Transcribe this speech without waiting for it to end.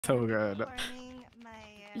So good. Morning, my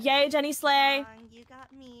Yay, Jenny Slay. song, You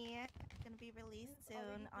Got Me. It's gonna be released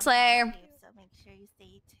soon on Slay. YouTube, so make sure you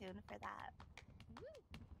stay tuned for that.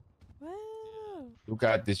 Woo. You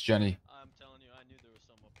got this, Jenny. I'm telling you, I knew there was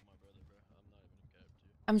something up with my brother, bro. I'm not even gonna cap to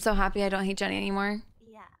you. I'm so happy I don't hate Jenny anymore.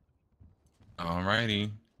 Yeah. Alrighty.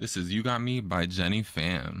 This is You Got Me by Jenny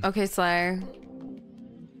Fam. Okay, Slayer.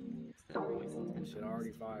 Shit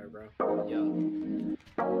already fire, bro.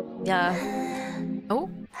 Yeah. Yeah. Oh.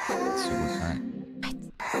 Suicide.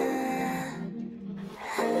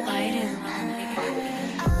 Light is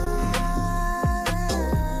lonely.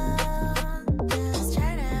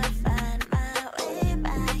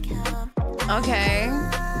 Okay.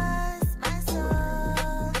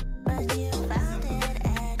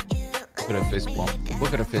 Look at a fist bump.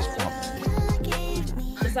 Look at a fist bump.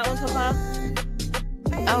 Is that one, Papa?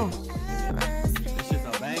 Oh. This shit's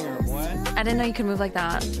a banger, boy. I didn't know you could move like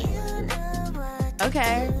that.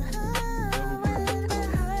 Okay.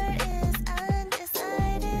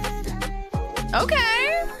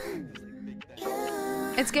 Okay.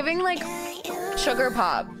 It's giving like sugar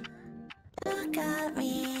pop.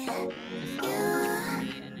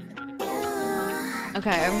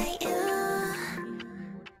 Okay.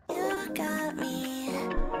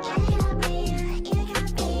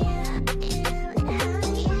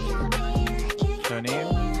 Tony?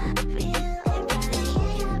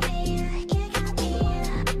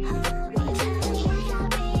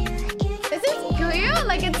 This is cute.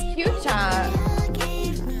 Like it's cute, chat.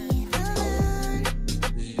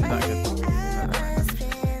 Not good.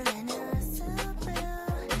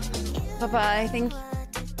 Papa, I think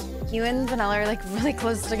you and Vanilla are like really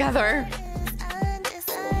close together.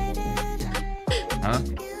 Huh?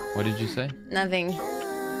 What did you say? Nothing.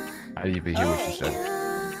 I didn't even hear what you said.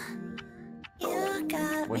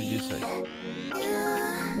 What did you say?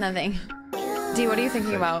 Nothing. D, what are you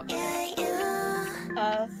thinking about?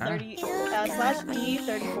 30 slash D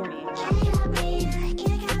 3040.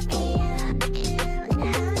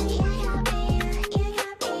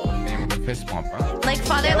 Name of the fist bump, bro. Like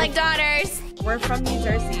father, like daughters. We're from New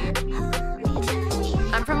Jersey.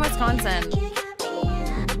 I'm from Wisconsin.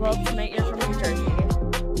 Well, tonight you're from New Jersey.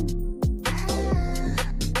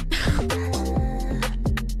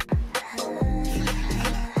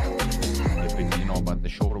 You know about the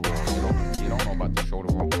shoulder roll. You don't know about the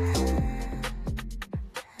shoulder roll.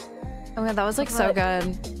 Oh my god, that was like so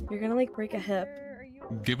good. You're gonna like break a hip.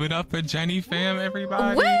 Give it up for Jenny Fam,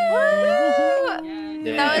 everybody. Woo!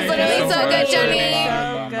 That was literally so good,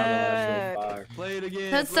 Jenny. Good. Play it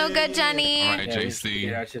again. That's so good, Jenny. All right, JC.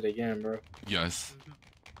 Get that shit again, bro. Yes.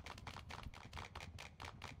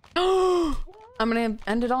 I'm gonna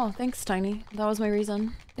end it all. Thanks, Tiny. That was my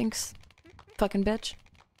reason. Thanks, fucking bitch.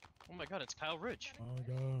 Oh my god, it's Kyle Rich.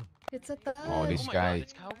 It's at the. Oh, this Oh my guy. god,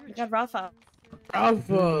 it's Kyle You Rich. got Rafa.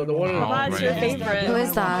 Alpha, the one and Papa, it's your Alrighty. favorite. Who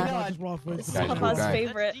is that? Guys, Papa's cool guy.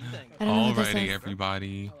 favorite. I don't know who this Alrighty, is.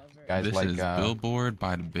 everybody. Guys This like is Billboard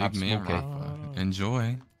by the Big not Man smoking. Rafa.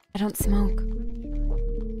 Enjoy. I don't smoke.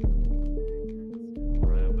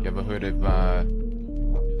 You ever heard of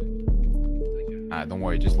don't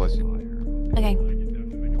worry, just listen. Okay.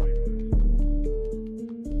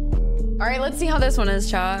 All right, let's see how this one is,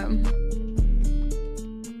 chat. I'm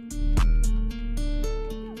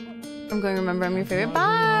going to remember I'm your favorite.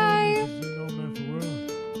 Bye.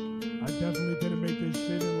 I definitely didn't make this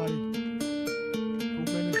shit in like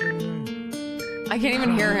 2 minutes anyway. I can't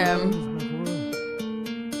even hear him.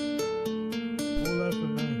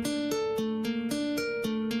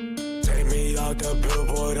 Take me out the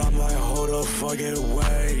billboard, I'm like, hold the fucking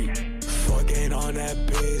way. Fucking on that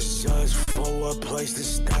bitch just for a place to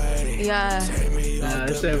stay. Yeah. Take me out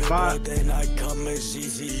It's the that vibe. billboard, then I come as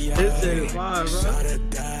easy. It's that vibe, bro. Shot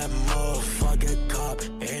at that motherfucking cop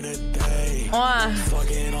in a day.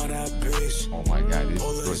 Fucking on that bitch. Oh my god, this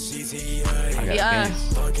Pull a is good. CTA. I got Yeah.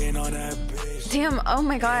 dance. Fucking on that bitch. Damn. Oh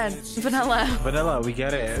my god. Vanilla. Vanilla, we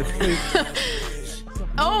get it.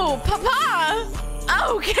 Oh, Papa.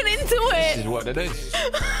 Oh, get into This is it. what it is.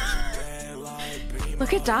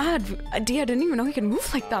 Look at Dad. D, I didn't even know he could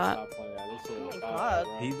move like that. God.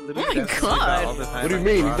 He Oh literally my does sleep out God. all the time. What do you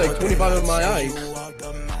mean? He's like 25 of my eyes.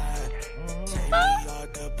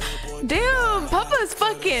 Damn, Papa's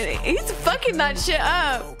fucking. He's fucking that shit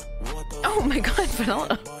up. Oh my god,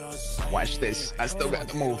 Vanilla. Watch this. I still got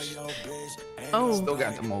the moves. Oh. Still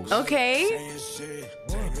got the moves. Okay.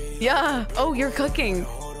 Yeah. Oh, you're cooking.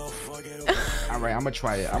 Alright, I'm gonna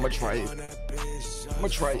try it. I'm gonna try it. I'm gonna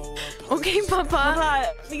try it. Okay, Papa.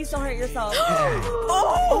 Papa, please don't hurt yourself.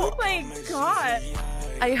 Oh my god.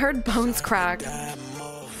 I heard bones crack.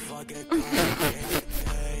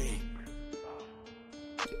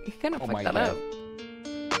 You kind of Oh fucked my that God. up.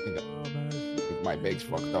 I think my bag's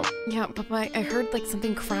fucked up. Yeah, Papa, I heard like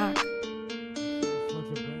something crack. Did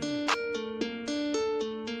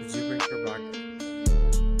you bring her back?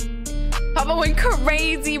 Papa went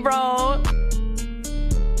crazy, bro.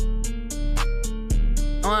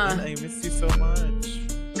 I miss you so much.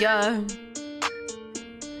 Yeah.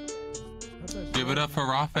 Give it up for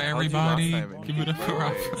Rafa, everybody. Give it up for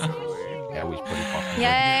Rafa. Yeah, we was pretty fucking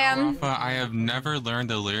Yeah. Rafa, I have never learned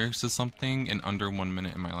the lyrics to something in under 1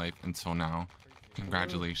 minute in my life until now.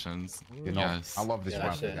 Congratulations. You know, Yes. I love this Yeah,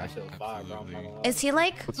 rap guy. that shit was fire, bro. I'm not gonna lie. Is he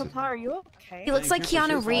like? Papa, are you okay? He looks like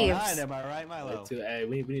Keanu Reeves. Am I right, Milo? Hey,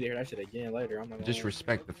 we need to hear that shit again later. I'm not gonna Just lie.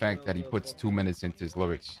 respect the fact that he puts 2 minutes into his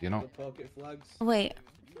lyrics, you know? Wait,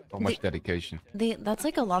 So much dedication. that's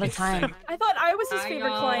like a lot of time. I thought I was his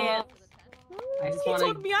favorite client. I just He want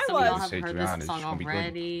told me I some of y'all was. have Say heard Adriana, this it's song gonna be good.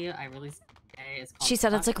 already. I released it today. It's called She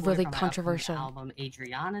said it's like Fuckboy really from my upcoming controversial. Album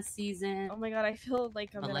Adriana Season. Oh my god, I feel like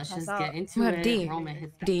I'm But gonna let's pass just out. get into You have it. D. Roman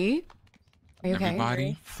hits D? Are you okay?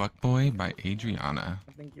 Everybody, Fuckboy by Adriana.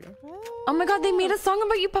 Thank you. Oh my god, they made a song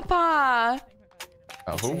about you, Papa.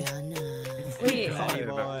 Who? Wait.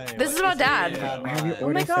 This is about Dad. Oh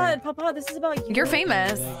my god, Papa, this is about you. You're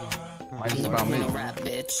famous. Why is it about me? rap,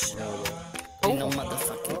 bitch. Ain't no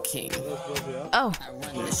motherfucking king. Oh. I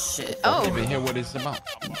run this shit, Don't Oh. even hear what it's about.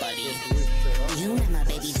 buddy. You and my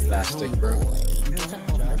baby Plastic, bro. Get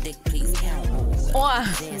up on my dick, please, cowboy. Boy,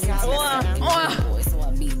 so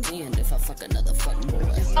I be damned if I fuck another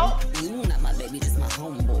fuckboy. Oh. You not my baby, just my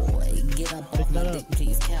homeboy. Get up off my dick,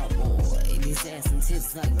 please, cowboy. These ass and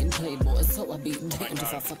tits like in Playboy, so I be damned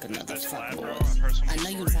if I fuck another fuckboy. I know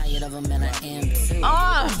you tired of him and I am too.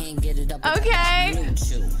 Oh. Can't get it up. Okay.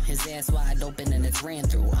 His ass wide open and it's ran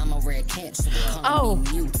through. I'm a rare catch, so they call me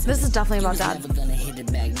Mewtwo. This is definitely He about was Dad. never gonna hit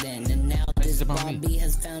it back then, and now this Barbie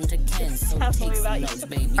has found a Ken. So take some notes,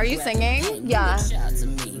 baby. Are you Grab a singing? pen, Yeah. give a shot to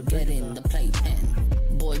me. Get in the playpen.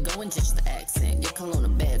 Boy, go and ditch the accent. Your cologne a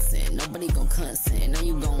bad sin. Nobody gon' consent. Now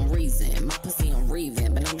you gon' reason. My pussy on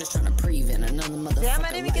revamp, but I'm just trying to prevent another motherfucker. Damn,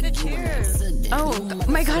 I didn't even get a cheers. Oh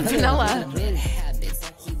my god, Vanilla. Bad habits.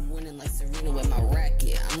 I keep winning like Serena with my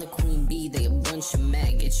racket. I'm the queen bee, they a bunch of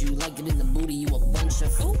maggots. You like it in the booty, you a bunch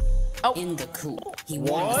of Oh. in the coop. He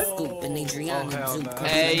wanted the scoop and Adriana Duke.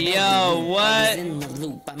 Hey, yo, what? In the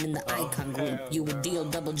loop, I'm in the icon group. You a deal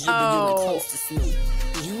double G, but you Oh. ain't close to Snoop.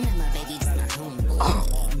 You and my baby just my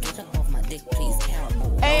homeboy. Get up off my dick, please,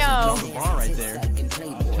 cowboy. Ayo. Bar right there.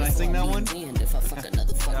 Can I sing that one? If I fuck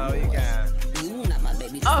another Oh, you can. you not my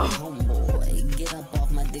baby, just my homeboy. Get up off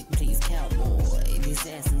my dick, please, cowboy. These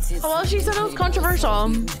ass and tits. Oh, well, she said it was controversial.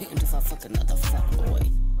 If I fuck another fuckboy.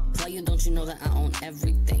 Player, don't you know that I own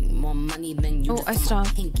everything? More money than you. Oh, just I for my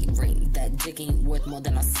stopped. pinky ring. That dick ain't worth more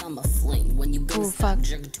than a summer fling. When you go Oh, stop fuck.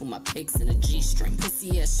 jerking to my pics in a G-string.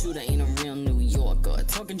 Pussy ass shooter ain't a real New Yorker.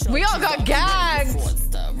 Talking We all got gagged.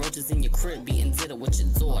 Roaches in your crib being ditto with your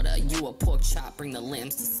daughter. You a pork chop, bring the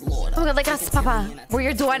lambs to slaughter. Oh my god, like us, Papa. We're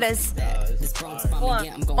your daughters. This Bronx bomb,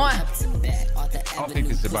 yeah, I'm going up to bat. Arthur I don't think Avenue,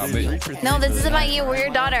 this is about me. No, this is about you. We're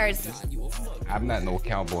your daughters. I'm not no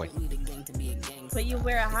cowboy. But you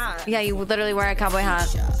wear a hat. Yeah, you literally wear a cowboy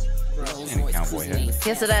hat. Ain't a cowboy hat.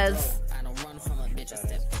 Yes, it is.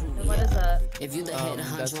 What is that? If you the head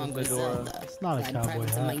that's honcho, I'm a fedora. Griselda. It's not a Like cowboy private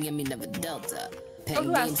to hat. Miami, never Delta. Oh, Pen who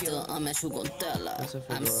game asked still unmatched, who gon' tell her? That's a I'm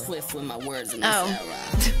fedora. swift with my words in Oh.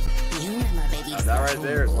 this era. You and my baby. That right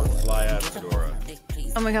there is one fly ass fedora.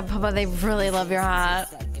 Oh my god, Papa, they really love your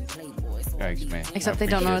hat. Thanks, man. Except they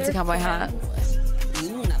don't know it's a cowboy hat.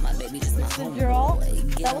 You not my baby, just my Gerald?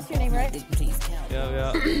 That was your name, right?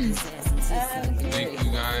 Yeah. Thank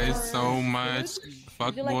you guys so much.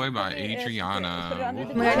 Fuckboy by Adriana.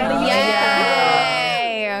 Oh my god,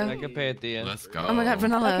 yay! I can pay at the end. Let's go. Oh my god,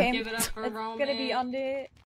 Vanilla. Okay. Give it up for It's Roman. gonna be under